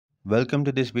Welcome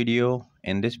to this video.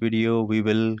 In this video, we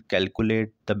will calculate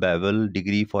the bevel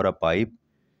degree for a pipe.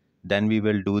 Then we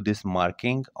will do this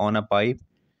marking on a pipe.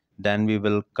 Then we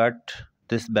will cut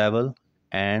this bevel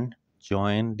and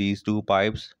join these two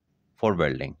pipes for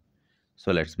welding.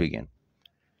 So let's begin.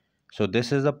 So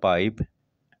this is a pipe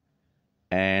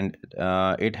and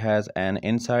it has an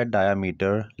inside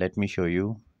diameter. Let me show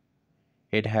you.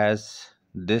 It has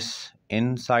this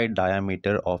inside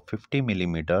diameter of 50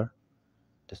 millimeter.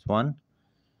 This one.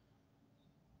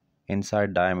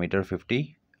 Inside diameter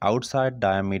 50, outside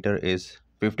diameter is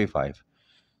 55.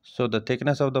 So the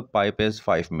thickness of the pipe is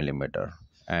 5 millimeter.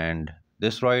 And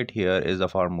this right here is the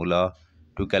formula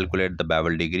to calculate the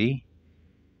bevel degree.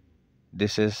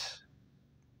 This is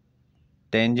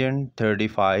tangent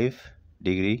 35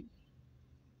 degree,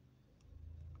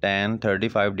 tan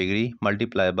 35 degree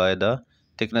multiplied by the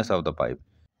thickness of the pipe.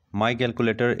 My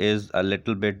calculator is a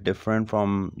little bit different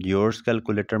from yours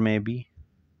calculator maybe,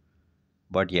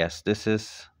 but yes, this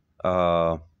is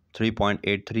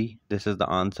 3.83. This is the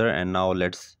answer, and now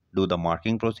let's do the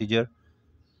marking procedure.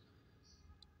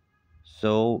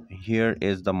 So here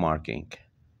is the marking.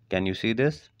 Can you see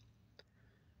this?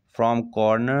 From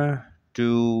corner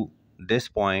to this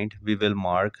point we will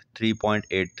mark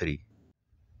 3.83.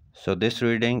 So this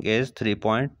reading is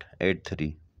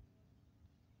 3.83,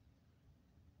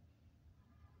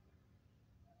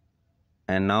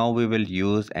 and now we will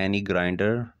use any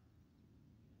grinder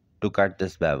to cut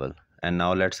this bevel. And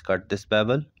now let's cut this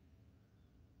bevel.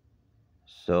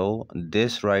 So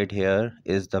this right here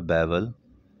is the bevel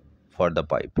for the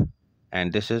pipe,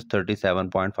 and this is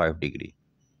 37.5 degree.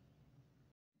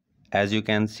 As you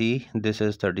can see, this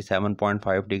is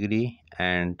 37.5 degree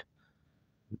and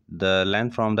the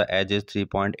length from the edge is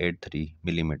 3.83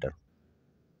 millimeter.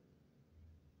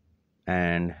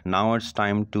 And now it's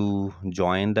time to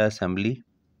join the assembly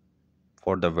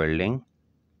for the welding.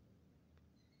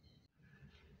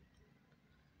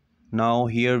 Now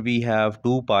here we have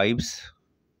two pipes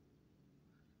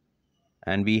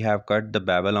and we have cut the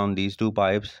bevel on these two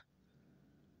pipes.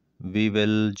 We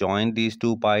will join these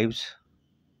two pipes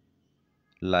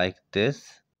like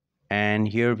this, and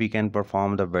here we can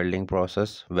perform the welding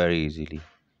process very easily.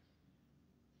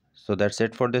 So that's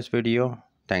it for this video.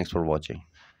 Thanks for watching.